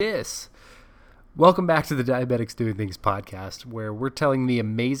Yes. Welcome back to the Diabetics Doing Things podcast, where we're telling the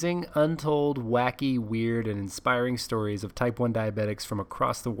amazing, untold, wacky, weird, and inspiring stories of type 1 diabetics from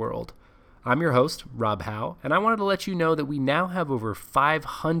across the world. I'm your host, Rob Howe, and I wanted to let you know that we now have over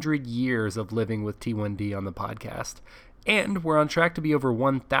 500 years of living with T1D on the podcast, and we're on track to be over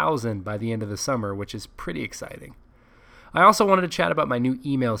 1,000 by the end of the summer, which is pretty exciting. I also wanted to chat about my new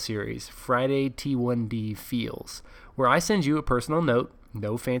email series, Friday T1D Feels, where I send you a personal note,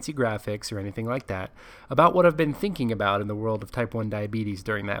 no fancy graphics or anything like that, about what I've been thinking about in the world of type 1 diabetes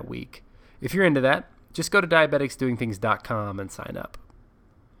during that week. If you're into that, just go to diabeticsdoingthings.com and sign up.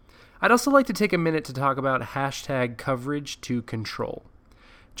 I'd also like to take a minute to talk about hashtag coverage to control.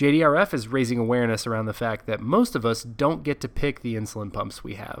 JDRF is raising awareness around the fact that most of us don't get to pick the insulin pumps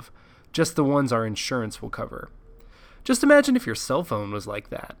we have, just the ones our insurance will cover. Just imagine if your cell phone was like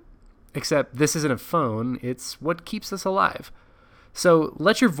that. Except this isn't a phone, it's what keeps us alive. So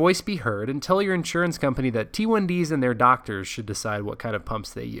let your voice be heard and tell your insurance company that T1Ds and their doctors should decide what kind of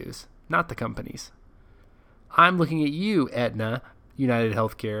pumps they use, not the companies. I'm looking at you, Aetna, United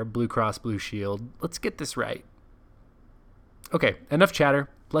Healthcare, Blue Cross Blue Shield. Let's get this right. Okay, enough chatter.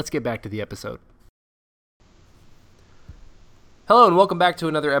 Let's get back to the episode. Hello and welcome back to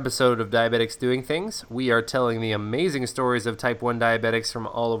another episode of Diabetics Doing Things. We are telling the amazing stories of type 1 diabetics from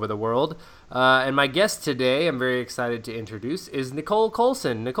all over the world. And my guest today, I'm very excited to introduce, is Nicole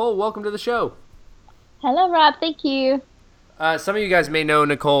Colson. Nicole, welcome to the show. Hello, Rob. Thank you. Some of you guys may know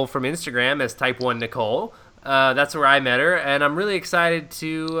Nicole from Instagram as Type 1 Nicole. That's where I met her, and I'm really excited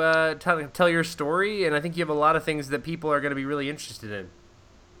to tell your story, and I think you have a lot of things that people are going to be really interested in.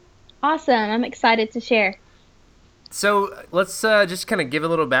 Awesome. I'm excited to share. So let's just kind of give a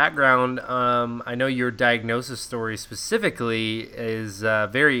little background. I know your diagnosis story specifically is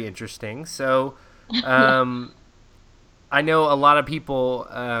very interesting. So I know a lot of people,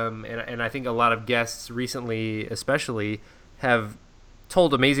 and I think a lot of guests recently especially, have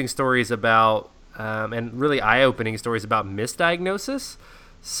told amazing stories about, and really eye-opening stories about misdiagnosis.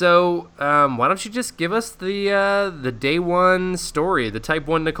 So why don't you just give us the day one story, the Type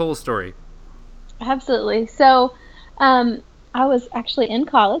 1 Nicole story? Absolutely. So I was actually in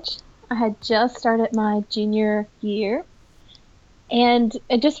college. I had just started my junior year, and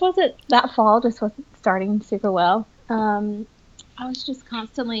it just wasn't that fall, just wasn't starting super well. I was just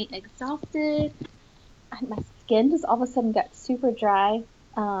constantly exhausted. My skin just all of a sudden got super dry.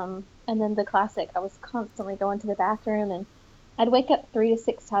 And then the classic, I was constantly going to the bathroom, and I'd wake up 3 to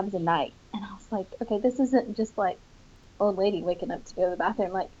 6 times a night. And I was like, okay, this isn't just like old lady waking up to go to the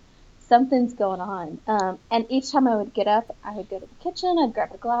bathroom. Like, something's going on. And each time I would get up, I would go to the kitchen, I'd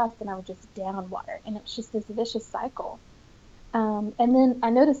grab a glass, and I would just down water. And it was just this vicious cycle. And then I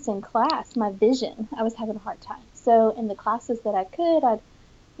noticed in class, my vision, I was having a hard time. So in the classes that I could,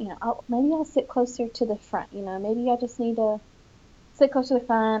 maybe I'll sit closer to the front. Maybe I just need to sit closer to the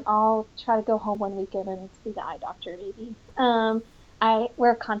front. I'll try to go home one weekend and see the eye doctor maybe. I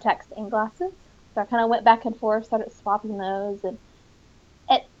wear contacts and glasses. So I kind of went back and forth, started swapping those, and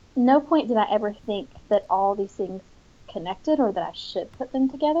at no point did I ever think that all these things connected or that I should put them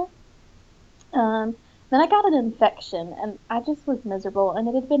together. Then I got an infection, and I just was miserable, and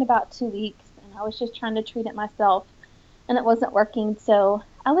it had been about 2 weeks, and I was just trying to treat it myself, and it wasn't working. So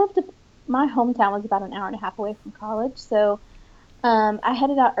my hometown was about an hour and a half away from college, so I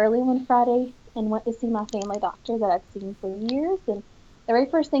headed out early one Friday and went to see my family doctor that I'd seen for years, and the very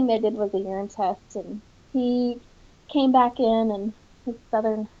first thing they did was a urine test, and he came back in, and his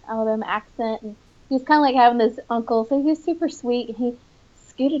Southern Alabama accent, and he was kind of like having this uncle, so he was super sweet, and he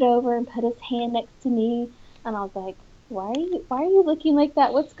scooted over and put his hand next to me, and I was like, why are you looking like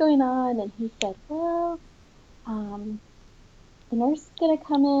that? What's going on? And he said, well, the nurse is going to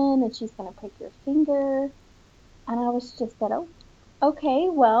come in, and she's going to prick your finger. And I was just said, oh, okay,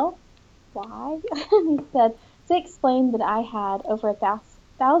 well, why? And he said, to explain that I had over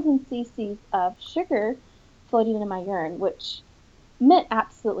 1,000 cc's of sugar floating in my urine, which meant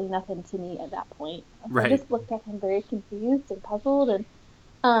absolutely nothing to me at that point. Right. I just looked at him very confused and puzzled,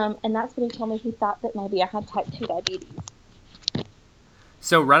 and that's when he told me he thought that maybe I had type 2 diabetes.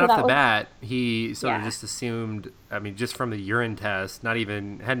 So off the bat, he sort of just assumed, just from the urine test,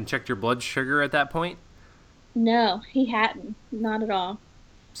 hadn't checked your blood sugar at that point? No, he hadn't. Not at all.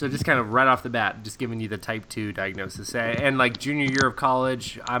 So just kind of right off the bat, just giving you the type 2 diagnosis. And like junior year of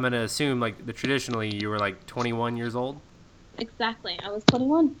college, I'm going to assume traditionally you were like 21 years old? Exactly. I was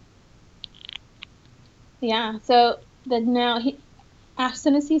 21. Yeah. So as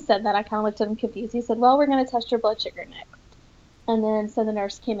soon as he said that, I kind of looked at him confused. He said, well, we're going to test your blood sugar next. And then so the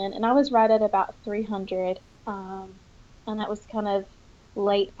nurse came in, and I was right at about 300. And that was kind of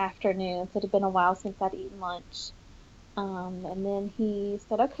late afternoon. So it had been a while since I'd eaten lunch. And then he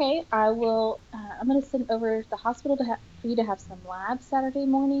said, "Okay, I'm going to send over to the hospital for you to have some labs Saturday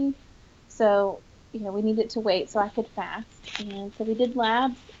morning. So, we needed to wait so I could fast." And so we did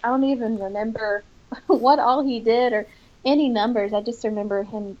labs. I don't even remember what all he did or any numbers. I just remember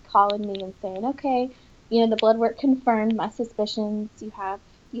him calling me and saying, "Okay, the blood work confirmed my suspicions. You have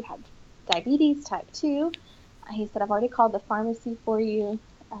diabetes type 2." He said, "I've already called the pharmacy for you."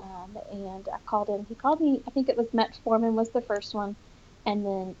 And I called him. He called me. I think it was metformin was the first one, and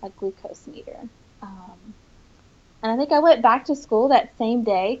then a glucose meter. Um, and I think I went back to school that same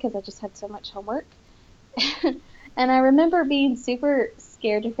day because I just had so much homework. And I remember being super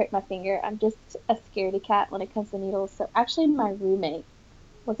scared to prick my finger. I'm just a scaredy cat when it comes to needles. So actually, my roommate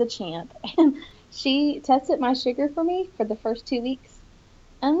was a champ, and she tested my sugar for me for the first 2 weeks,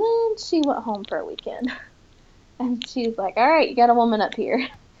 and then she went home for a weekend. And she was like, "All right, you got a woman up here."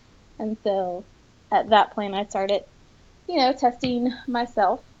 And so at that point, I started, testing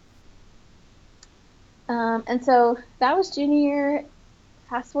myself. And so that was junior year.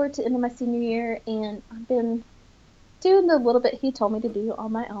 Fast forward to end of my senior year, and I've been doing the little bit he told me to do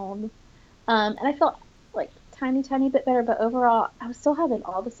on my own. And I felt like tiny bit better, but overall, I was still having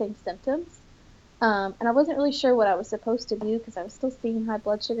all the same symptoms. And I wasn't really sure what I was supposed to do because I was still seeing high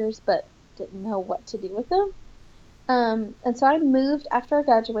blood sugars, but didn't know what to do with them. And so I moved after I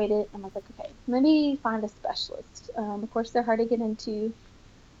graduated, and I was like, okay, let me find a specialist. Of course, they're hard to get into.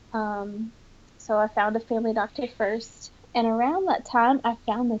 Um, so I found a family doctor first. And around that time, I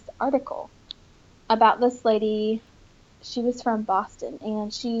found this article about this lady. She was from Boston,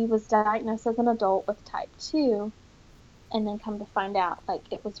 and she was diagnosed as an adult with type 2, and then come to find out, like,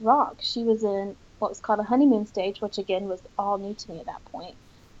 it was wrong. She was in what was called a honeymoon stage, which, again, was all new to me at that point,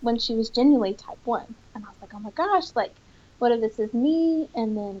 when she was genuinely type 1. And I was like, oh my gosh, like, what if this is me?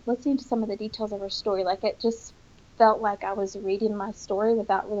 And then listening to some of the details of her story, like, it just felt like I was reading my story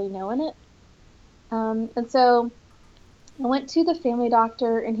without really knowing it. And so I went to the family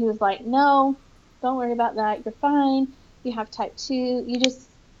doctor, and he was like, no, don't worry about that. You're fine. You have type 2. You just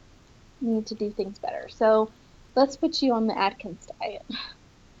need to do things better. So let's put you on the Atkins diet.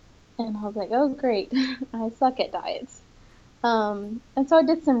 And I was like, oh, great. I suck at diets. And so I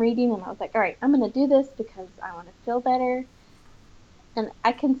did some reading, and I was like, all right, I'm going to do this because I want to feel better. And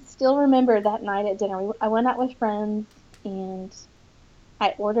I can still remember that night at dinner. I went out with friends, and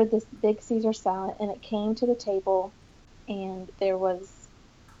I ordered this big Caesar salad, and it came to the table, and there was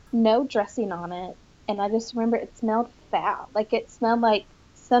no dressing on it. And I just remember it smelled foul. Like, it smelled like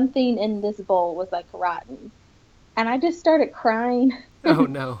something in this bowl was, like, rotten. And I just started crying. Oh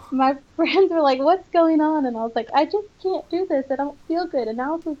no. My friends were like, what's going on? And I was like, I just can't do this. I don't feel good. And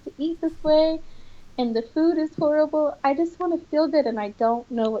now I'm supposed to eat this way, and the food is horrible. I just want to feel good, and I don't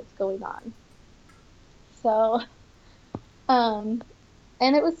know what's going on. So, um,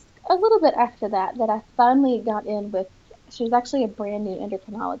 and it was a little bit after that I finally got in with, she was actually a brand new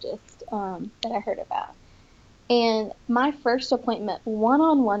endocrinologist that I heard about. And my first appointment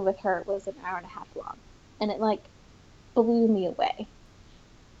one-on-one with her was an hour and a half long. And it, like, blew me away.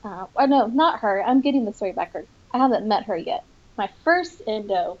 No, not her. I'm getting the story backwards. I haven't met her yet. My first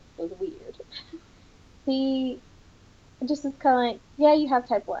endo was weird. He just was kind of like, yeah, you have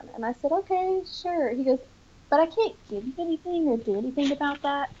type 1. And I said, okay, sure. He goes, but I can't give you anything or do anything about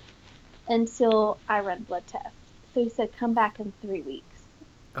that until I run blood tests. So he said, come back in 3 weeks.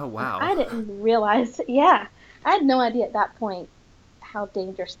 Oh, And wow. I didn't realize, yeah, I had no idea at that point how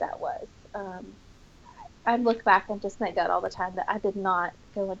dangerous that was. I look back and just thank God all the time that I did not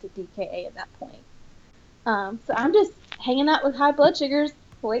go into DKA at that point. So I'm just hanging out with high blood sugars,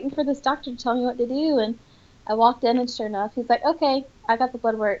 waiting for this doctor to tell me what to do. And I walked in, and sure enough, he's like, okay, I got the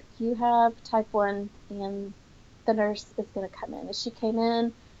blood work. You have type 1, and the nurse is going to come in. And she came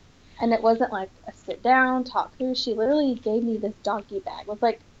in, and it wasn't like a sit down, talk through. She literally gave me this doggy bag. It was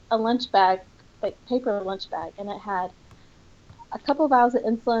like a lunch bag, like paper lunch bag, and it had a couple of vials of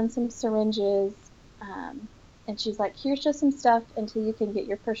insulin, some syringes, and she's like, here's just some stuff until you can get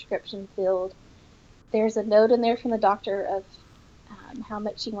your prescription filled. There's a note in there from the doctor of how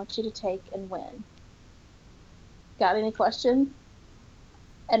much she wants you to take and when. Got any questions?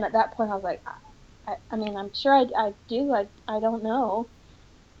 And at that point, I was like, I mean, I'm sure I do. I don't know.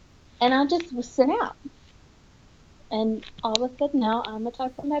 And I just was sent out. And all of a sudden now I'm a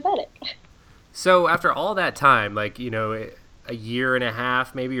type 1 diabetic. So after all that time, like, a year and a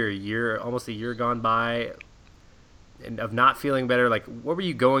half, maybe, or almost a year gone by, and of not feeling better, like, what were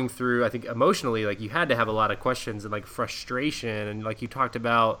you going through? I think emotionally, like, you had to have a lot of questions and, like, frustration, and, like, you talked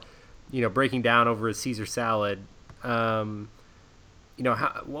about, breaking down over a Caesar salad.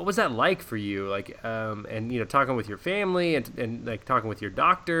 what was that like for you? Like, and talking with your family and like talking with your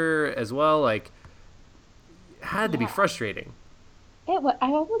doctor as well. Like, had to be Yeah. frustrating. It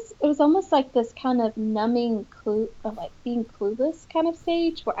was almost like this kind of numbing clue of like being clueless kind of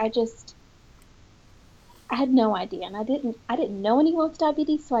stage where I had no idea, and I didn't know anyone with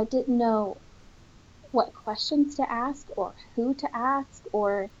diabetes, so I didn't know what questions to ask or who to ask,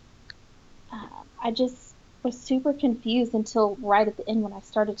 or I just was super confused until right at the end when I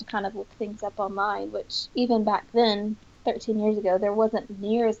started to kind of look things up online, which even back then, 13 years ago, there wasn't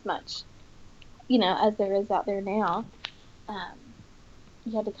near as much, as there is out there now. Um,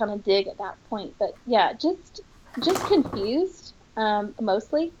 you had to kind of dig at that point, but yeah, just confused,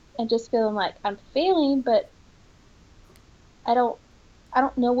 mostly, and just feeling like I'm failing, but I don't I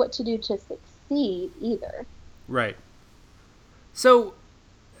don't know what to do to succeed either. Right. So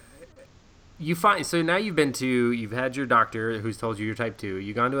so now you've had your doctor who's told you you're type 2.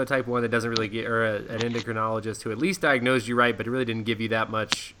 You've gone to a type 1 that doesn't really get, or an endocrinologist who at least diagnosed you right, but it really didn't give you that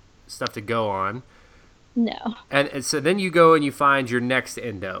much stuff to go on. No. And so then you go and you find your next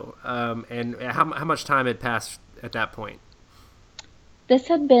endo. And how much time had passed at that point? This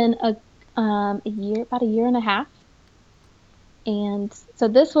had been about a year and a half. And so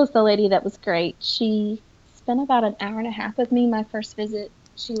this was the lady that was great. She spent about an hour and a half with me my first visit.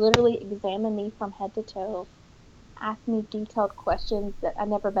 She literally examined me from head to toe, asked me detailed questions that I'd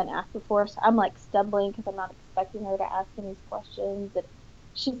never been asked before. So I'm like stumbling because I'm not expecting her to ask me these questions. And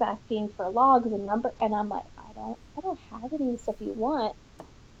she's asking for logs and number, and I'm like, I don't have any of the stuff you want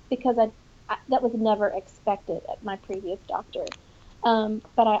because that was never expected at my previous doctor.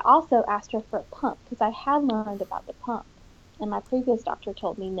 But I also asked her for a pump because I had learned about the pump, and my previous doctor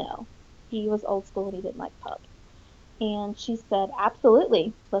told me no. He was old school and he didn't like pumps. And she said,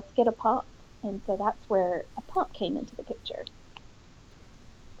 absolutely, let's get a pump. And so that's where a pump came into the picture.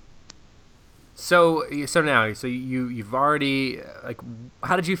 So you've already, like,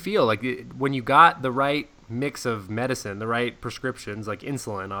 how did you feel like when you got the right mix of medicine, the right prescriptions, like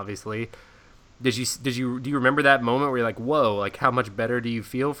insulin, obviously? Do you remember that moment where you're like, whoa, like how much better do you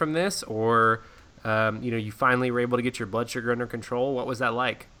feel from this? Or you finally were able to get your blood sugar under control. What was that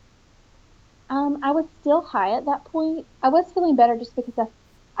like? I was still high at that point. I was feeling better just because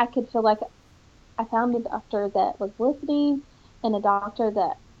I could feel like I found a doctor that was listening and a doctor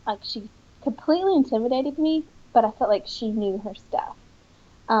that, like, she completely intimidated me, but I felt like she knew her stuff.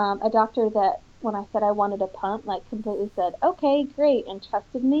 A doctor that, when I said I wanted a pump, like, completely said, okay, great, and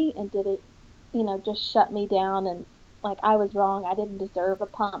trusted me and did it, just shut me down and, like, I was wrong. I didn't deserve a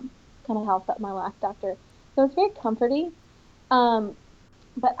pump, kind of how I felt my last doctor. So it was very comforting. Um,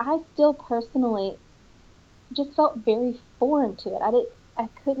 but I still personally just felt very foreign to it. I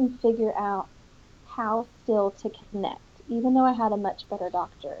couldn't figure out how still to connect, even though I had a much better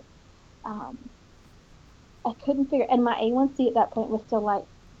doctor. Um, I couldn't figure, and my A1C at that point was still like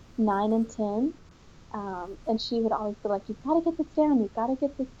 9 and 10. And she would always be like, "You've got to get this down. You've got to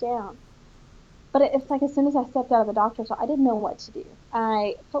get this down." But it's like as soon as I stepped out of the doctor's, I didn't know what to do.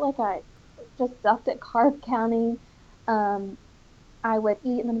 I felt like I just sucked at carb counting. Um, I would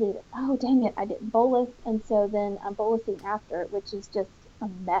eat and then be like, oh, dang it, I didn't bolus. And so then I'm bolusing after, which is just a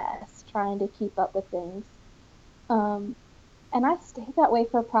mess trying to keep up with things. Um, and I stayed that way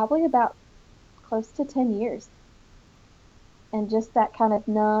for probably about close to 10 years. And just that kind of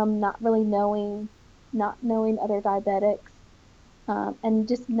numb, not knowing other diabetics, and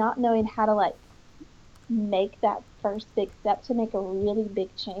just not knowing how to like make that first big step to make a really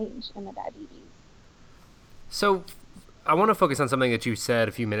big change in the diabetes. So I want to focus on something that you said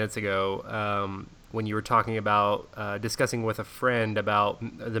a few minutes ago when you were talking about discussing with a friend about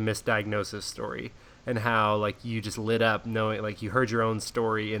the misdiagnosis story and how like you just lit up knowing like you heard your own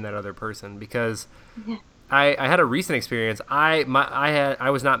story in that other person. Because Yeah. I had a recent experience. I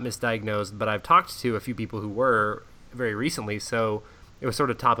was not misdiagnosed, but I've talked to a few people who were very recently, so it was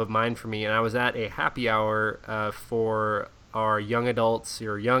sort of top of mind for me. And I was at a happy hour for our young adults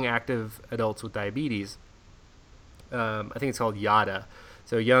or young active adults with diabetes. I think it's called YADA,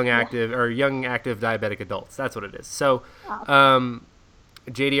 so young active diabetic adults. That's what it is. So Awesome.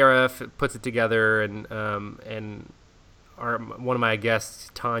 JDRF puts it together, and one of my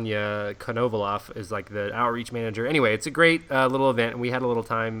guests, Tanya Konovalov, is like the outreach manager. Anyway, it's a great little event, and we had a little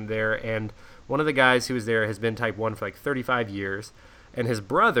time there. And one of the guys who was there has been type 1 for like 35 years, and his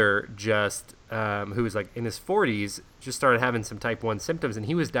brother who was like in his 40s, just started having some type 1 symptoms, and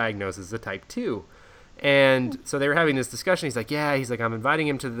he was diagnosed as a type 2. And so they were having this discussion. He's like, I'm inviting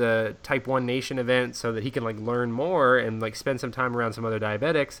him to the Type 1 Nation event so that he can like learn more and like spend some time around some other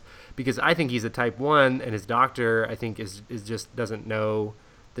diabetics, because I think he's a Type 1 and his doctor, I think, is just doesn't know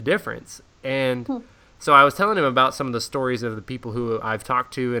the difference. And so I was telling him about some of the stories of the people who I've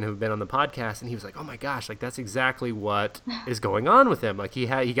talked to and who've been on the podcast, and he was like, "Oh my gosh, like that's exactly what is going on with him. Like he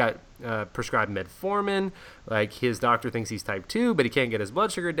got prescribed metformin. Like his doctor thinks he's type 2, but he can't get his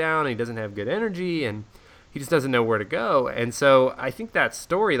blood sugar down, and he doesn't have good energy, and he just doesn't know where to go." And so I think that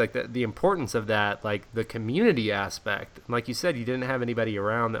story, like the importance of that, like the community aspect, like you said, you didn't have anybody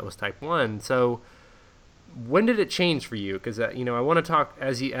around that was type 1. So when did it change for you? Because I want to talk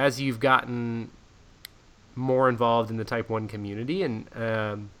as you've gotten more involved in the type 1 community and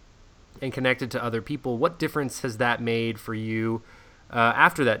connected to other people. What difference has that made for you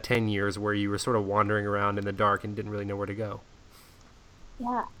after that 10 years where you were sort of wandering around in the dark and didn't really know where to go?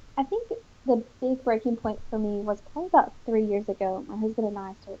 Yeah, I think the big breaking point for me was probably about 3 years ago. My husband and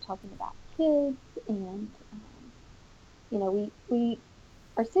I started talking about kids, and we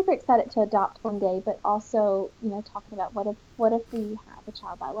are super excited to adopt one day, but also talking about what if we have a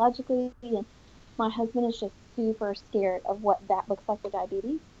child biologically. And my husband is just super scared of what that looks like with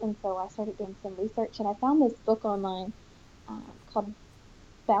diabetes. And so I started doing some research, and I found this book online called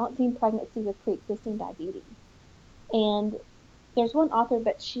Balancing Pregnancy with Pre-Existing Diabetes. And there's one author,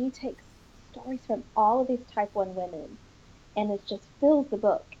 but she takes stories from all of these type 1 women, and it just fills the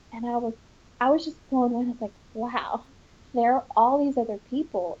book. And I was just blown away. I was like, wow, there are all these other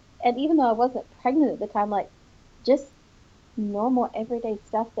people. And even though I wasn't pregnant at the time, like just normal everyday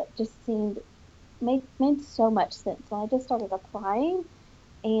stuff that just made so much sense. And I just started applying,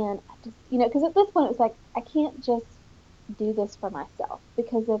 and I just, because at this point it was like, I can't just do this for myself,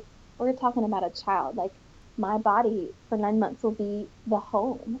 because if we're talking about a child, like my body for 9 months will be the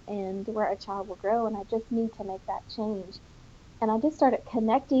home and where a child will grow, and I just need to make that change. And I just started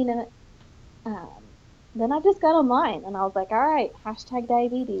connecting, and then I just got online and I was like, all right,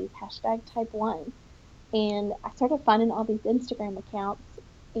 #diabetes, #type 1. And I started finding all these Instagram accounts,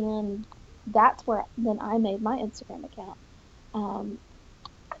 and that's where then I made my Instagram account.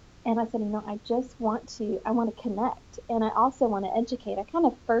 And I said, I want to connect, and I also want to educate. I kind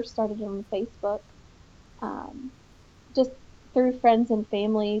of first started on Facebook, just through friends and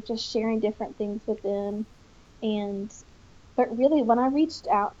family, just sharing different things with them. But really, when I reached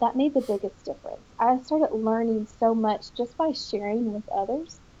out, that made the biggest difference. I started learning so much just by sharing with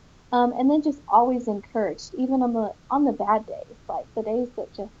others. And then just always encouraged, even on the bad days, like the days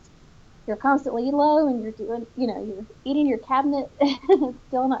that just you're constantly low and you're doing, you're eating your cabinet and it's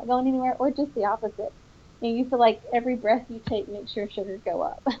still not going anywhere, or just the opposite. You feel like every breath you take makes your sugar go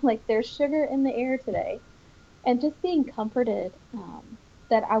up. Like there's sugar in the air today. And just being comforted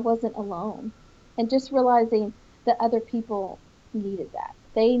that I wasn't alone, and just realizing that other people needed that.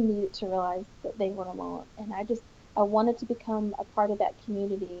 They needed to realize that they weren't alone. And I wanted to become a part of that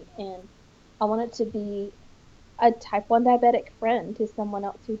community, and I wanted to be a type 1 diabetic friend to someone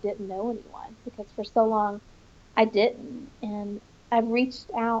else who didn't know anyone, because for so long I didn't. And I've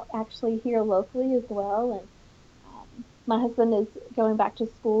reached out actually here locally as well, and my husband is going back to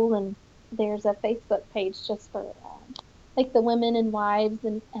school, and there's a Facebook page just for like the women and wives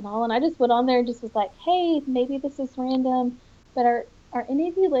and all, and I just went on there and just was like, hey, maybe this is random, but are any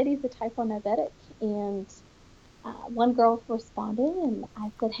of you ladies a type 1 diabetic? And one girl responded, and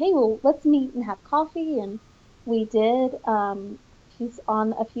I said, hey, well, let's meet and have coffee. And we did. She's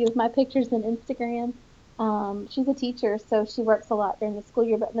on a few of my pictures on Instagram. She's a teacher, so she works a lot during the school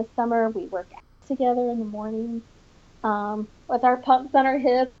year, but in the summer we work out together in the mornings with our pumps on our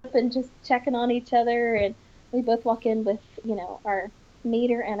hip and just checking on each other. And we both walk in with, our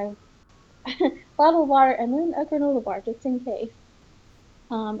meter and a bottle of water, and then a granola bar just in case.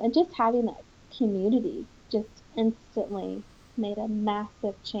 And just having that community just instantly made a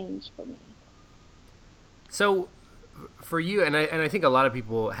massive change for me. So for you, and I think a lot of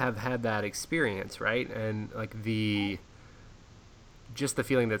people have had that experience, right? And like just the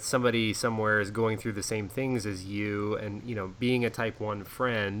feeling that somebody somewhere is going through the same things as you, and being a type 1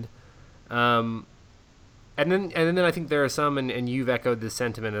 friend. And then I think there are some, and you've echoed this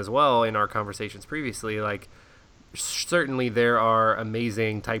sentiment as well in our conversations previously, like certainly there are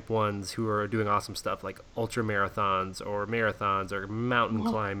amazing type 1s who are doing awesome stuff like ultra marathons or mountain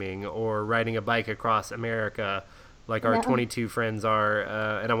climbing or riding a bike across America, like our 22 friends are.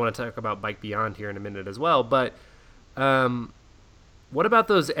 And I want to talk about Bike Beyond here in a minute as well. But what about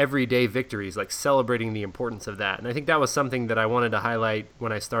those everyday victories, like celebrating the importance of that? And I think that was something that I wanted to highlight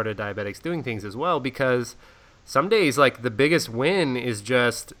when I started Diabetics Doing Things as well, because some days, like, the biggest win is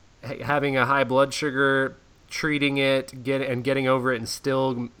just having a high blood sugar, treating it, getting over it, and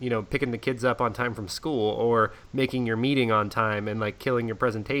still, picking the kids up on time from school, or making your meeting on time and like killing your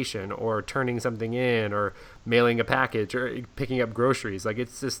presentation, or turning something in, or mailing a package, or picking up groceries. Like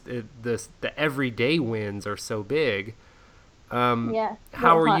it's just the everyday wins are so big. Yeah.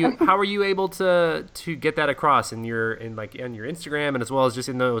 How are you? How are you able to get that across in your Instagram, and as well as just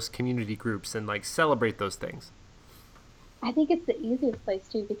in those community groups, and like celebrate those things? I think it's the easiest place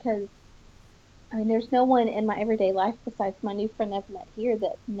too because I mean, there's no one in my everyday life besides my new friend I've met here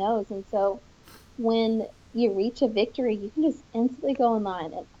that knows. And so when you reach a victory, you can just instantly go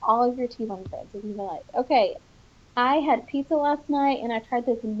online and all of your T1 friends, you can be like, okay, I had pizza last night and I tried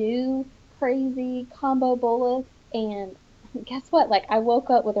this new crazy combo bolus. And guess what? Like, I woke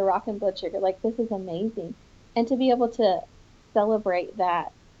up with a rockin' blood sugar. Like, this is amazing. And to be able to celebrate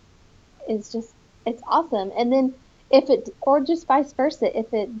that is just it's awesome. And then if it or just vice versa,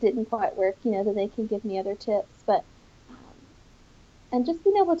 if it didn't quite work, then they can give me other tips. But and just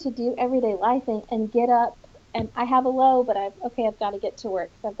being able to do everyday life and get up and I have a low, but I've got to get to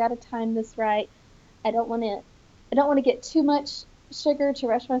work. So I've got to time this right. I don't want to I don't want to get too much sugar to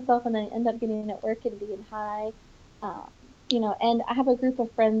rush myself and then end up getting at work and being high. Um, and I have a group of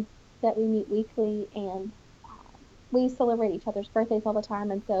friends that we meet weekly and we celebrate each other's birthdays all the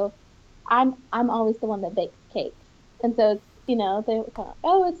time. And so I'm always the one that bakes cakes, and so it's they kind of,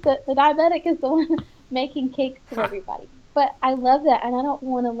 oh, it's the diabetic is the one making cakes for everybody. But I love that, and I don't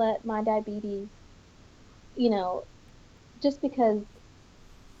want to let my diabetes, you know, just because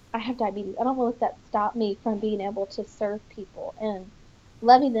I have diabetes, I don't want to let that stop me from being able to serve people and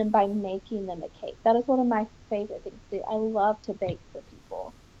loving them by making them a cake. That is one of my favorite things to do. I love to bake for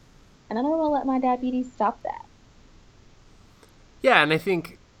people, and I don't want to let my diabetes stop that. Yeah, and I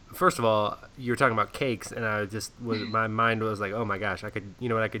think first of all, you were talking about cakes, and my mind was like, oh my gosh, I could,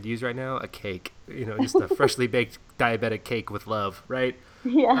 what I could use right now? A cake, just a freshly baked diabetic cake with love, right?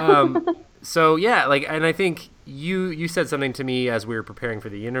 Yeah. So yeah, like, and I think you said something to me as we were preparing for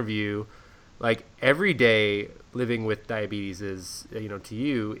the interview, like every day living with diabetes is, to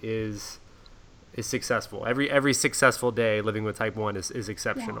you is successful. Every successful day living with type 1 is Yeah.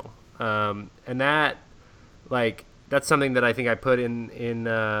 exceptional. And that, like, that's something that I think I put in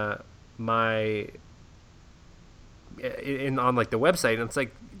my in on like the website, and it's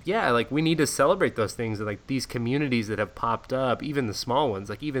like, yeah, like we need to celebrate those things, and like these communities that have popped up, even the small ones,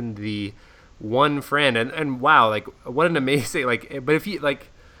 like even the one friend, and wow, like what an amazing, like, but if you like,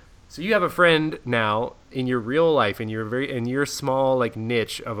 so you have a friend now in your real life, in your small like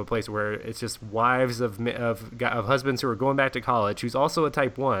niche of a place where it's just wives of husbands who are going back to college, who's also a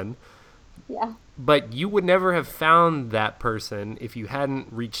type 1. Yeah. But you would never have found that person if you hadn't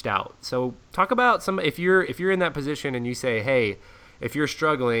reached out. So talk about some, if you're in that position and you say, hey, if you're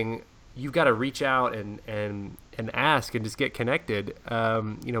struggling, you've got to reach out and ask and just get connected.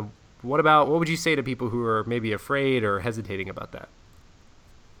 What would you say to people who are maybe afraid or hesitating about that?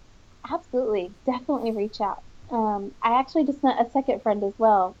 Absolutely, definitely reach out. I actually just met a second friend as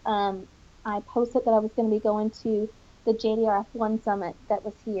well. I posted that I was going to be going to the JDRF1 summit that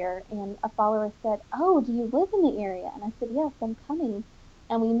was here, and a follower said, "Oh, do you live in the area?" And I said, "Yes, I'm coming."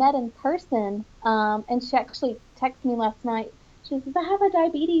 And we met in person. And she actually texted me last night. She says, "I have a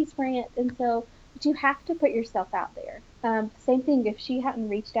diabetes rant," and so but you have to put yourself out there. Same thing if she hadn't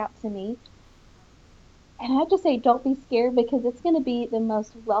reached out to me, and I have to say, don't be scared because it's going to be the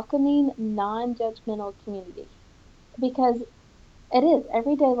most welcoming, non judgmental community. Because it is.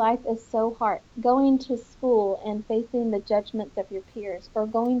 Everyday life is so hard. Going to school and facing the judgments of your peers, or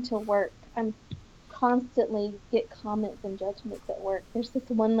going to work. I'm constantly get comments and judgments at work. There's this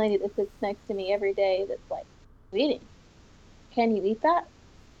one lady that sits next to me every day that's like, eating. Can you eat that?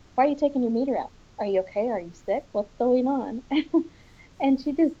 Why are you taking your meter out? Are you okay? Are you sick? What's going on?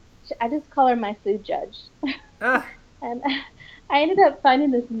 And I just call her my food judge. Ah, And I ended up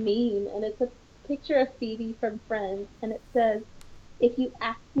finding this meme, and it's a picture of Phoebe from Friends, and it says, "If you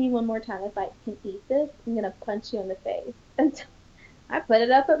ask me one more time if I can eat this, I'm gonna punch you in the face." And so I put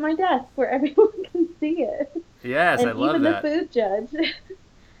it up at my desk where everyone can see it, yes, I and love even the that. food judge.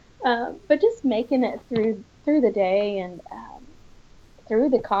 But just making it through the day and through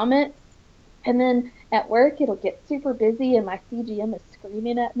the comments, and then at work it'll get super busy, and my CGM is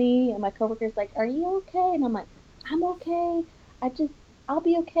screaming at me, and my coworker's like, "Are you okay?" And I'm like, "I'm okay. I just I'll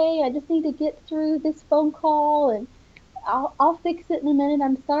be okay. I just need to get through this phone call, and I'll fix it in a minute.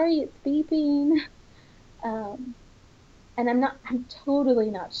 I'm sorry it's beeping." Um, and I'm totally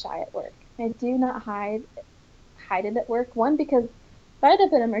not shy at work. I do not hide it at work. One, because if I end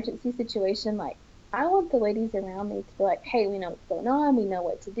up in an emergency situation, like I want the ladies around me to be like, hey, we know what's going on. We know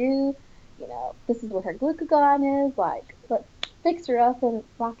what to do. This is what her glucagon is. Like, let's fix her up and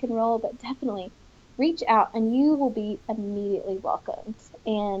rock and roll. But definitely reach out and you will be immediately welcomed.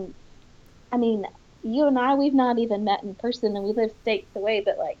 And I mean, you and I, we've not even met in person and we live states away,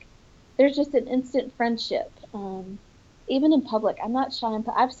 but like, there's just an instant friendship. Even in public, I'm not shy.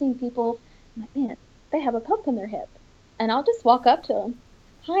 I've seen people, I'm like, man, they have a pump in their hip. And I'll just walk up to them.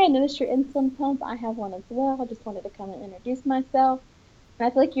 Hi, I noticed your insulin pump. I have one as well. I just wanted to come and introduce myself. And I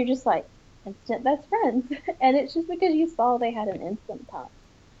feel like you're just like instant best friends. And it's just because you saw they had an insulin pump.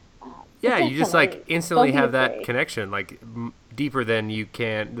 But Yeah, you just like definitely, instantly don't be have that afraid. connection, like deeper than you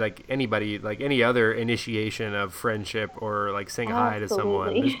can, like anybody, like any other initiation of friendship or like saying hi to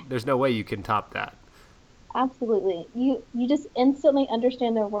someone. There's Absolutely. there's no way you can top that. Absolutely. You just instantly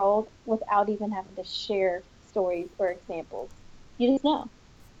understand their world without even having to share stories or examples. You just know.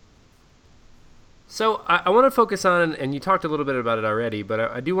 So I want to focus on, and you talked a little bit about it already, but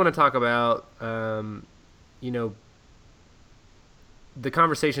I do want to talk about, you know, the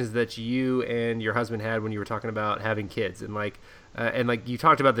conversations that you and your husband had when you were talking about having kids, and like you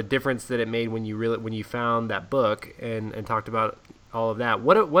talked about the difference that it made when you found that book and talked about all of that.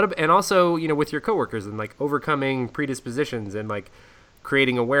 And also with your coworkers and like overcoming predispositions and like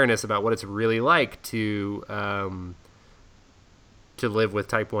creating awareness about what it's really like to live with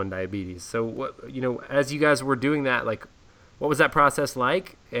type 1 diabetes. So what as you guys were doing that, like what was that process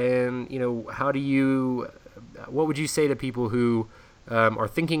like, and how do you what would you say to people who are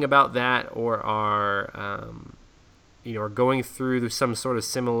thinking about that or are going through some sort of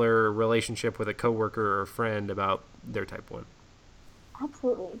similar relationship with a coworker or a friend about their type 1?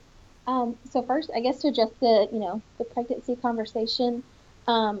 Absolutely. So first, I guess to address the pregnancy conversation,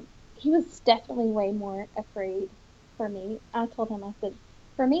 he was definitely way more afraid for me. I told him, I said,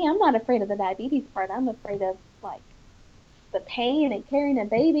 for me, I'm not afraid of the diabetes part. I'm afraid of like the pain and carrying a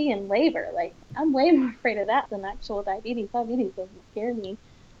baby and labor. Like I'm way more afraid of that than actual diabetes. Diabetes doesn't scare me.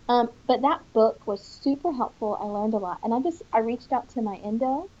 But that book was super helpful. I learned a lot, and I reached out to my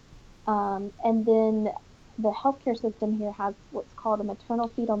endo, and then the healthcare system here has what's called a maternal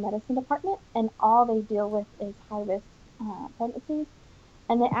fetal medicine department, and all they deal with is high risk pregnancies.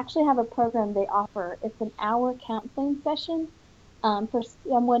 And they actually have a program they offer. It's an hour counseling session for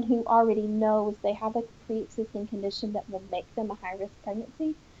someone who already knows they have a pre-existing condition that will make them a high-risk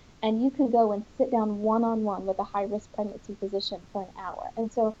pregnancy. And you can go and sit down one-on-one with a high-risk pregnancy physician for an hour.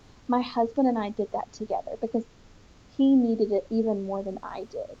 And so my husband and I did that together because he needed it even more than I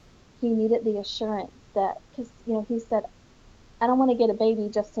did. He needed the assurance that, because, he said, I don't want to get a baby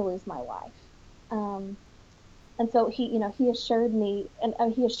just to lose my wife. Um, and so he assured me and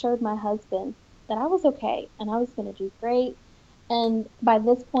he assured my husband that I was okay and I was going to do great. And by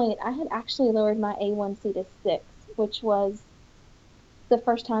this point, I had actually lowered my A1C to 6, which was the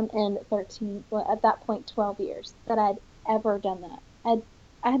first time in 13, well, at that point, 12 years that I'd ever done that.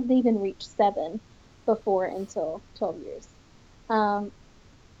 I hadn't even reached 7 before until 12 years. Um,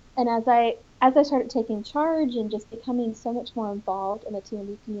 and as I started taking charge and just becoming so much more involved in the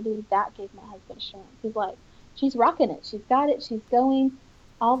TMD community, that gave my husband assurance. He's like, she's rocking it. She's got it. She's going.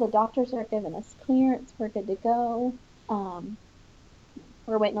 All the doctors are giving us clearance. We're good to go. Um,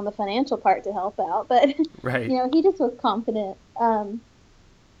 we're waiting on the financial part to help out, but Right. he just was confident.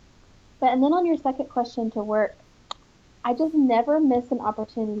 But and then on your second question to work, I just never miss an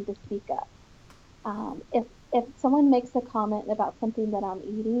opportunity to speak up. If someone makes a comment about something that I'm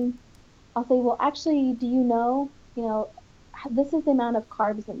eating, I'll say, well, actually, do this is the amount of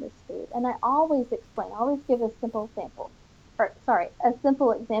carbs in this food. And I always explain, I always give a simple sample, or sorry, a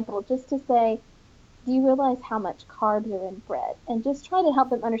simple example just to say, do you realize how much carbs are in bread? And just try to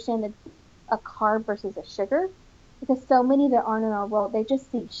help them understand that a carb versus a sugar. Because so many that aren't in our world, they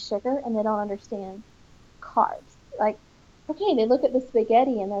just see sugar and they don't understand carbs. Like, okay, they look at the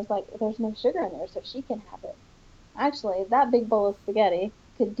spaghetti and there's no sugar in there, so she can have it. Actually, that big bowl of spaghetti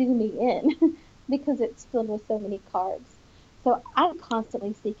could do me in because it's filled with so many carbs. So I'm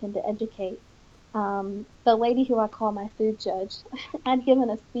constantly seeking to educate. The lady who I call my food judge, I'd given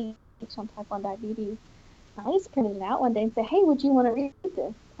a speech on type 1 diabetes. I just printed it out one day and said, hey, would you want to read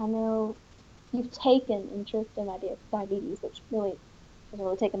this? I know you've taken interest in diabetes, which really doesn't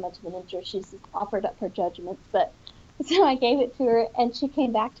really take much of an interest. She's just offered up her judgments. But so I gave it to her and she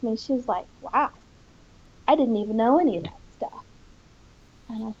came back to me and she was like, wow, I didn't even know any of that stuff.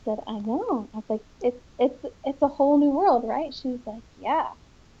 And I said, I know. I was like, it's a whole new world, right? She was like, yeah.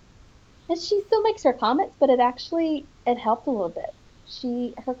 And she still makes her comments, but it helped a little bit.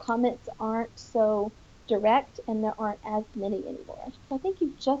 Her comments aren't so direct and there aren't as many anymore. So I think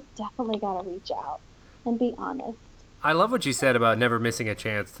you've just definitely got to reach out and be honest. I love what you said about never missing a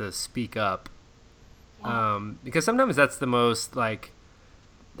chance to speak up. Yeah. Because sometimes that's the most, like,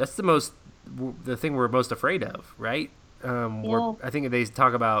 the thing we're most afraid of, right? Yeah. I think they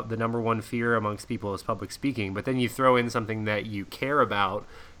talk about the number one fear amongst people is public speaking, but then you throw in something that you care about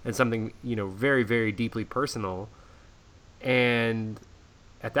and something, very, very deeply personal. And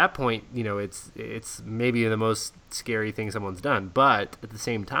at that point, it's maybe the most scary thing someone's done. But at the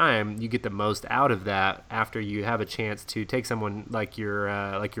same time, you get the most out of that after you have a chance to take someone like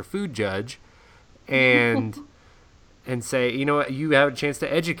your food judge and and say, you know what, you have a chance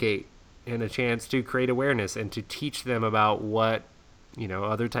to educate and a chance to create awareness and to teach them about what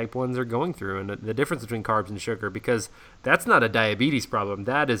other type 1s are going through and the difference between carbs and sugar, because that's not a diabetes problem.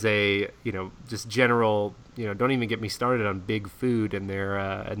 That is a just general, don't even get me started on big food and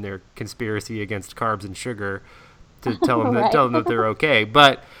their conspiracy against carbs and sugar to tell them Right. tell them that they're okay.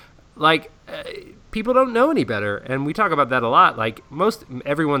 But like people don't know any better, and we talk about that a lot. Like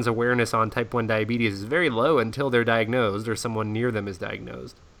everyone's awareness on type 1 diabetes is very low until they're diagnosed or someone near them is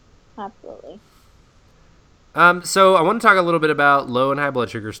diagnosed. Absolutely. So I want to talk a little bit about low and high blood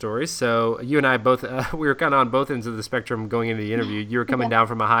sugar stories. So you and I both, we were kind of on both ends of the spectrum going into the interview. You were coming down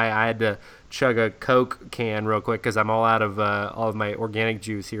from a high. I had to chug a Coke can real quick because I'm all out of all of my organic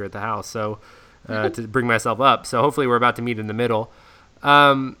juice here at the house. So to bring myself up. So hopefully we're about to meet in the middle.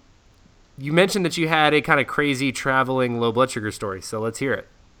 You mentioned that you had a kind of crazy traveling low blood sugar story. So let's hear it.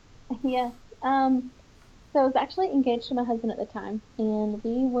 Yes. So I was actually engaged to my husband at the time, and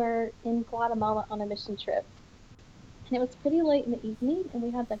we were in Guatemala on a mission trip. And it was pretty late in the evening, and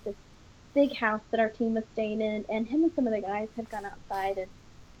we had like this big house that our team was staying in, and him and some of the guys had gone outside, and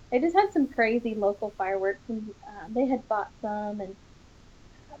they just had some crazy local fireworks, and they had bought some, and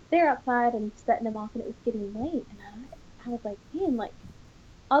they're outside and setting them off, and it was getting late, and I was like, man, like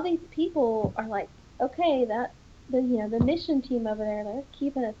all these people are like, okay, that the mission team over there, they're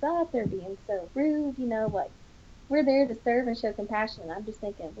keeping us up, they're being so rude, like we're there to serve and show compassion. And I'm just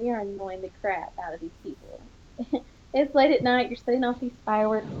thinking we are annoying the crap out of these people. It's late at night, you're setting off these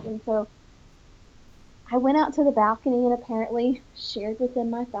fireworks, and so I went out to the balcony and apparently shared with them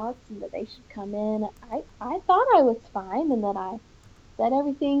my thoughts and that they should come in. I thought I was fine and that I said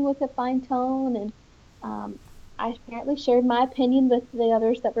everything with a fine tone, and I apparently shared my opinion with the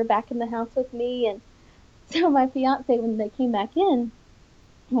others that were back in the house with me. And so my fiance, when they came back in,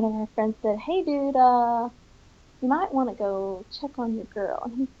 one of our friends said, "Hey, dude, you might want to go check on your girl."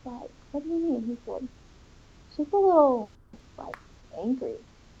 And he's like, "What do you mean?" He said, "She's a little like angry.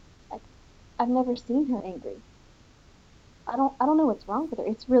 Like I've never seen her angry. I don't know what's wrong with her.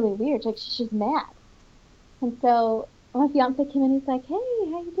 It's really weird. Like she's just mad." And so my fiance came in. He's like, "Hey,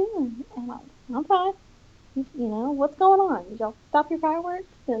 how you doing?" And I'm like, "I'm fine. What's going on? Did y'all stop your fireworks?"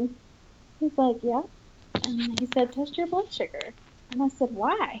 And he's like, "Yeah." And he said, "Test your blood sugar." And I said,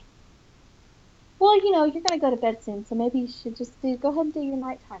 "Why?" "Well, you're going to go to bed soon, so maybe you should just go ahead and do your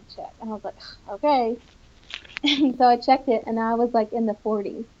nighttime check." And I was like, "Okay." And so I checked it, and I was like in the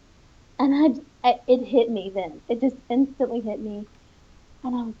 40s. And it hit me then. It just instantly hit me.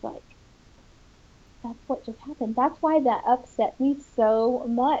 And I was like, that's what just happened. That's why that upset me so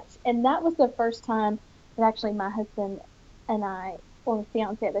much. And that was the first time that actually my husband and I, or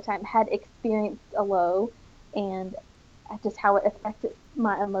fiance at the time, had experienced a low, and just how it affected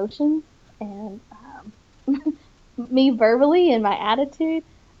my emotions and me verbally and my attitude.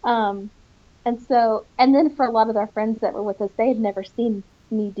 Um, and then for a lot of our friends that were with us, they had never seen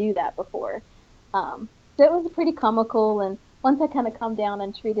me do that before. So it was pretty comical. And once I kind of calmed down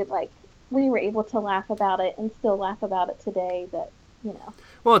and treated like we were able to laugh about it and still laugh about it today, that.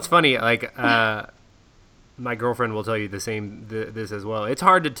 Well, it's funny. Like my girlfriend will tell you the same this as well. It's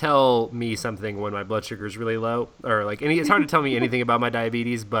hard to tell me something when my blood sugar is really low, or like it's hard to tell me anything about my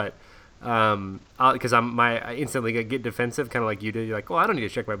diabetes, but because I instantly get defensive, kind of like you did. You're like, well, I don't need to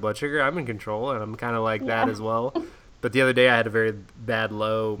check my blood sugar. I'm in control, and I'm kind of like that Yeah. as well. But the other day I had a very bad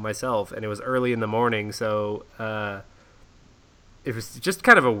low myself, and it was early in the morning, so it was just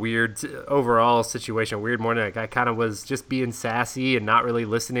kind of a weird overall situation, a weird morning. Like I kind of was just being sassy and not really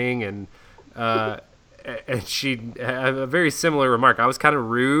listening, and she had a very similar remark. I was kind of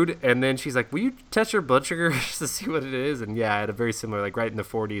rude, and then she's like, "Will you test your blood sugar just to see what it is?" And yeah, I had a very similar, like right in the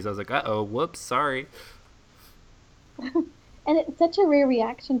 40s. I was like, "Uh-oh, whoops, sorry." And it's such a rare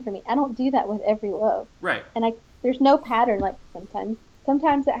reaction for me. I don't do that with every low. Right. And there's no pattern. Like sometimes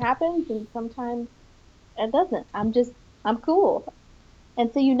it happens and sometimes it doesn't. I'm cool.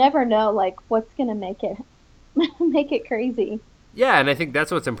 And so you never know like what's going to make it make it crazy. Yeah, and I think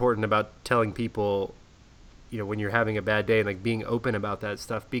that's what's important about telling people when you're having a bad day, and like being open about that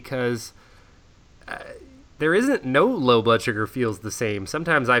stuff, because there isn't no low blood sugar feels the same.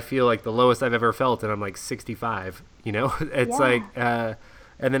 Sometimes I feel like the lowest I've ever felt, and I'm like 65. It's like, and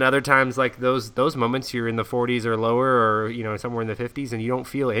then other times like those moments you're in the 40s or lower, or somewhere in the 50s, and you don't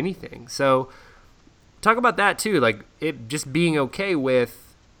feel anything. So talk about that too, like it just being okay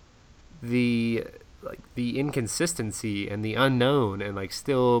with the inconsistency and the unknown, and like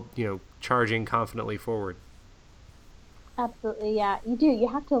still charging confidently forward. Absolutely, yeah. You do. You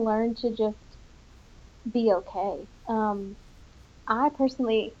have to learn to just be okay. I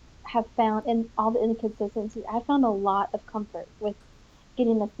personally have found in all the inconsistencies, I found a lot of comfort with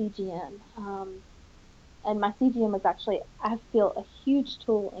getting a CGM. And my CGM was actually, I feel, a huge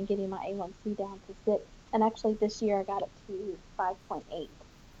tool in getting my A1C down to 6. And actually, this year I got it to 5.8.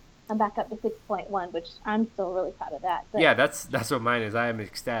 I'm back up to 6.1, which I'm still really proud of that. But Yeah, that's what mine is. I am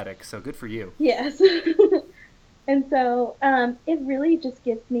ecstatic. So good for you. yes. And so it really just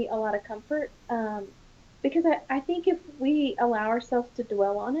gives me a lot of comfort because I think if we allow ourselves to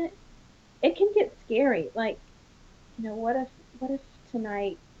dwell on it, it can get scary. Like, what if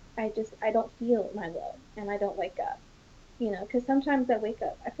tonight I don't feel my low and I don't wake up? Because sometimes I wake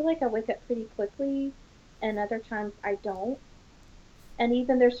up. I feel like I wake up pretty quickly, and other times I don't. And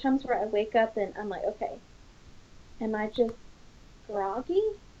even there's times where I wake up and I'm like, okay, am I just groggy,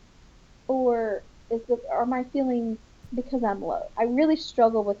 or are my feelings because I'm low? I really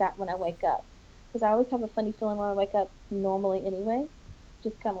struggle with that when I wake up because I always have a funny feeling when I wake up normally anyway,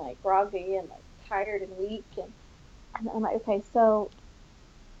 just kind of like groggy and like tired and weak, and I'm like, okay, so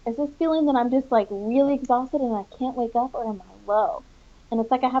is this feeling that I'm just like really exhausted and I can't wake up, or am I low? And it's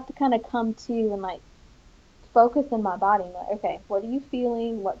like I have to kind of come to and like focus in my body and like, okay, what are you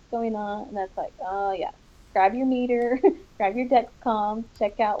feeling? What's going on? And that's like, oh yeah, grab your meter, grab your Dexcom,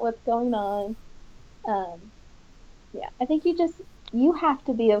 check out what's going on. Um, yeah, I think you have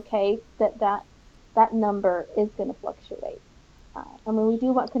to be okay that number is going to fluctuate. I mean, we do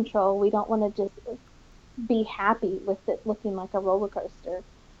want control. We don't want to just be happy with it looking like a roller coaster.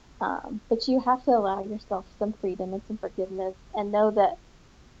 But you have to allow yourself some freedom and some forgiveness, and know that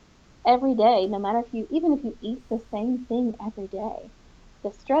every day, no matter even if you eat the same thing every day,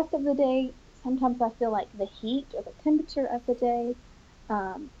 the stress of the day, sometimes I feel like the heat or the temperature of the day,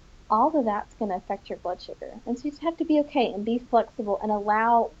 um, all of that's going to affect your blood sugar. And so you just have to be okay and be flexible and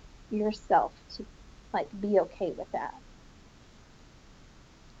allow yourself to like be okay with that.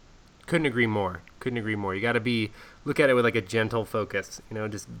 Couldn't agree more. Couldn't agree more. You got to look at it with like a gentle focus.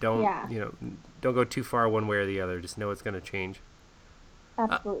 Just Yeah, don't go too far one way or the other. Just know it's going to change.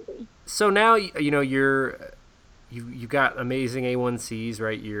 absolutely. So now you got amazing A1Cs,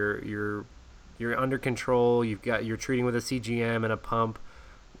 right? You're under control. You're treating with a CGM and a pump.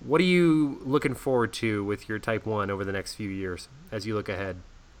 What are you looking forward to with your type 1 over the next few years as you look ahead?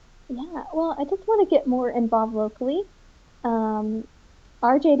 Yeah, well, I just want to get more involved locally. Um,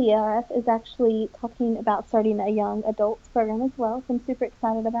 RJDRF is actually talking about starting a young adults program as well, so I'm super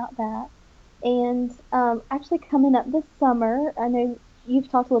excited about that. And actually, coming up this summer, I know you've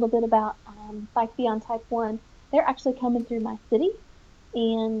talked a little bit about Bike Beyond Type 1. They're actually coming through my city.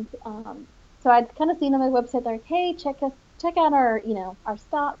 And so I'd kind of seen on their website, like, hey, check out our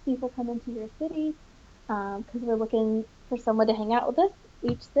stops, people come into your city, because we're looking for someone to hang out with us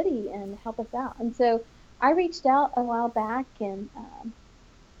each city and help us out. And so I reached out a while back, and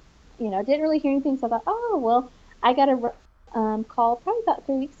didn't really hear anything. So I thought, oh well, I got a call probably about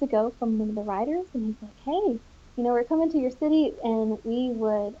 3 weeks ago from one of the writers, and he's like, hey, we're coming to your city, and we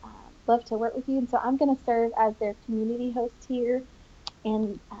would love to work with you. And so I'm going to serve as their community host here,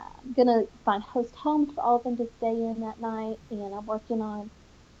 and I'm going to find host homes for all of them to stay in that night. And I'm working on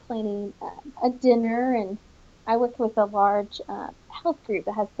planning a dinner, and I work with a large health group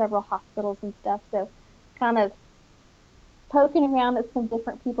that has several hospitals and stuff. So kind of poking around at some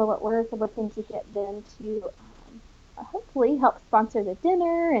different people at work, looking to get them to hopefully help sponsor the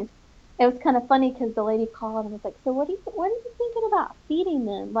dinner. And it was kind of funny because the lady called and was like, "So what are you thinking about feeding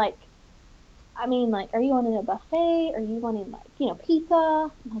them? Like, I mean, like, are you wanting a buffet? Are you wanting like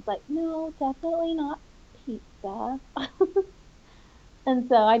pizza?" And I was like, "No, definitely not pizza." And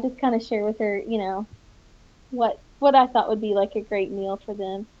so I just kind of share with her, what I thought would be like a great meal for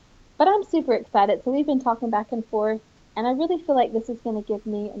them. But I'm super excited. So we've been talking back and forth, and I really feel like this is going to give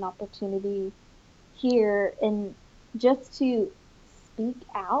me an opportunity here and just to speak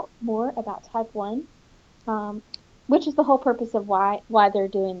out more about type 1, um, which is the whole purpose of why they're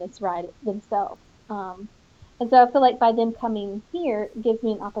doing this ride themselves. And so I feel like by them coming here, it gives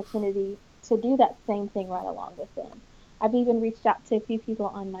me an opportunity to do that same thing right along with them. I've even reached out to a few people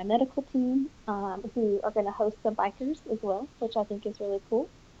on my medical team who are going to host some bikers as well, which I think is really cool.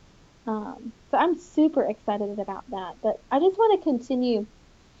 So I'm super excited about that. But I just want to continue,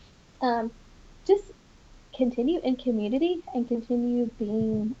 um, just continue in community and continue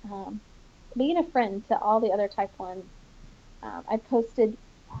being a friend to all the other Type 1. I posted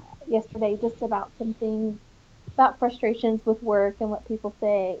yesterday just about some things about frustrations with work and what people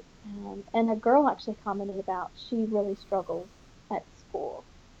say. And a girl actually commented about she really struggles at school.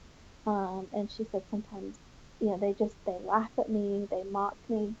 And she said sometimes, they laugh at me, they mock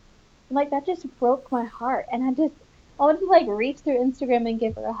me. And like that just broke my heart. And I wanted to like reach through Instagram and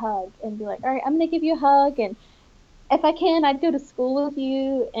give her a hug and be like, all right, I'm gonna give you a hug. And if I can, I'd go to school with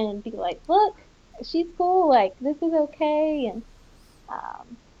you and be like, look, she's cool. Like this is okay. And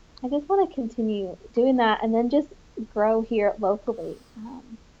um, I just want to continue doing that and then just grow here locally.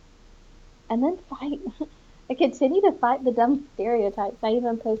 And then fight. I continue to fight the dumb stereotypes. I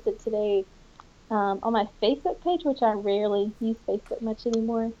even posted today on my Facebook page, which I rarely use Facebook much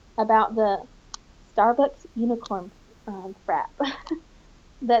anymore, about the Starbucks unicorn frap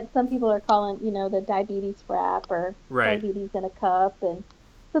that some people are calling, the diabetes frap or Right. diabetes in a cup. And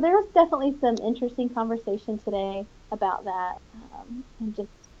so there was definitely some interesting conversation today about that, and just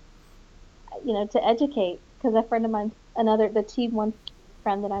to educate, because a friend of mine, the T1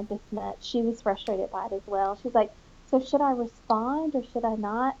 friend that I just met, she was frustrated by it as well. She's like, so should I respond or should I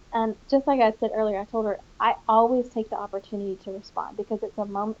not? And just like I said earlier, I told her I always take the opportunity to respond because it's a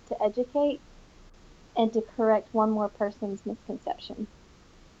moment to educate and to correct one more person's misconception.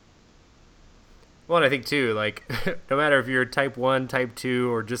 Well, and I think too, like, no matter if you're type 1, type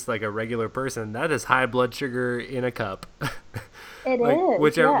 2, or just like a regular person, that is high blood sugar in a cup. It Like,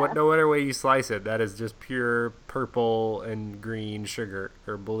 is, yeah. no matter way you slice it, that is just pure purple and green sugar,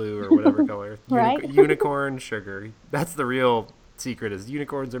 or blue, or whatever color. Right? Unicorn sugar. That's the real secret, is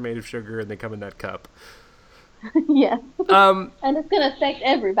unicorns are made of sugar and they come in that cup. Yes. Um, And it's going to affect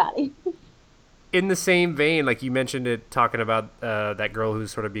everybody. in the same vein, like you mentioned it, talking about that girl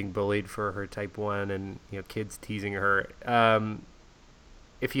who's sort of being bullied for her type 1 and, kids teasing her.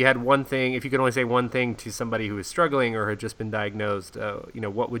 If you had one thing, if you could only say one thing to somebody who is struggling or had just been diagnosed,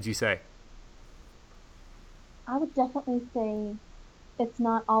 what would you say? I would definitely say it's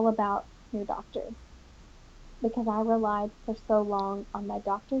not all about your doctor because I relied for so long on my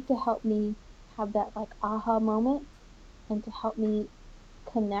doctor to help me have that like aha moment and to help me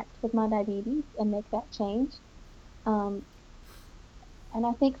connect with my diabetes and make that change. Um, and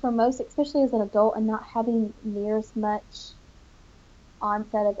I think for most, especially as an adult and not having near as much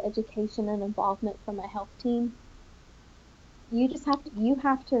onset of education and involvement from a health team, you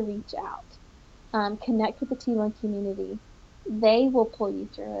have to reach out, connect with the T1 community. They will pull you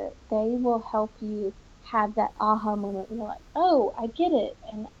through it. They will help you have that aha moment where you're like, oh, I get it,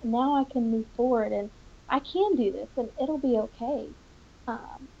 and now I can move forward, and I can do this, and it'll be okay.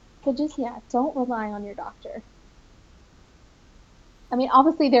 Um, so just don't rely on your doctor. I mean,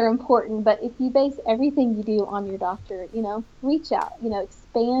 obviously they're important, but if you base everything you do on your doctor, reach out,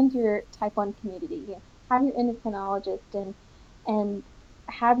 expand your type 1 community. Have your endocrinologist and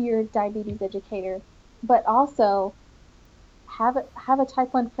have your diabetes educator, but also have a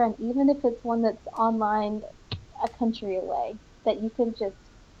type 1 friend, even if it's one that's online a country away, that you can just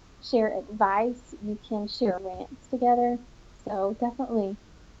share advice, you can share rants together. So definitely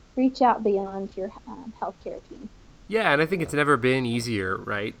reach out beyond your healthcare team. Yeah, and I think it's never been easier,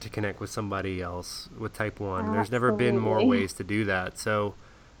 right, to connect with somebody else with type 1. There's never been more Absolutely. ways to do that. So,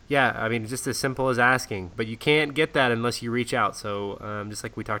 yeah, I mean, just as simple as asking. But you can't get that unless you reach out. So, just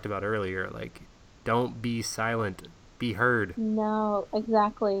like we talked about earlier, like, don't be silent, be heard. No,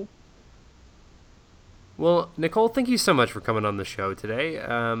 exactly. Well, Nicole, thank you so much for coming on the show today.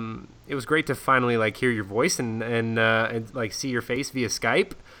 It was great to finally like hear your voice and like see your face via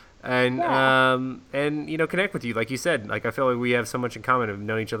Skype, Yeah, and connect with you. Like you said, like I feel like we have so much in common. We've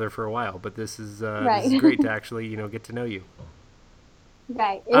known each other for a while, but this is right. great to actually get to know you.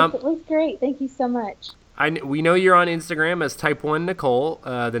 Right. Um, It was great. Thank you so much. we know you're on Instagram as Type 1 Nicole,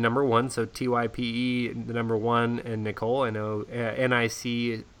 the number one, so TYPE, the number one, and Nicole, NICOLE.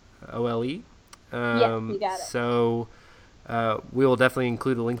 Yes, you got it. So we will definitely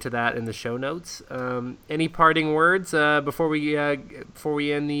include a link to that in the show notes. Any parting words before we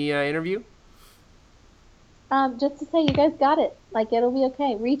end the interview? Just to say, you guys got it. Like, it'll be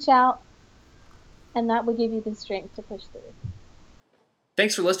okay. Reach out, and that will give you the strength to push through.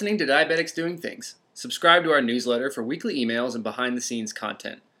 Thanks for listening to Diabetics Doing Things. Subscribe to our newsletter for weekly emails and behind-the-scenes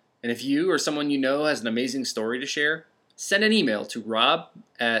content. And if you or someone you know has an amazing story to share, send an email to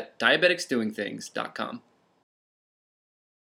rob@diabeticsdoingthings.com.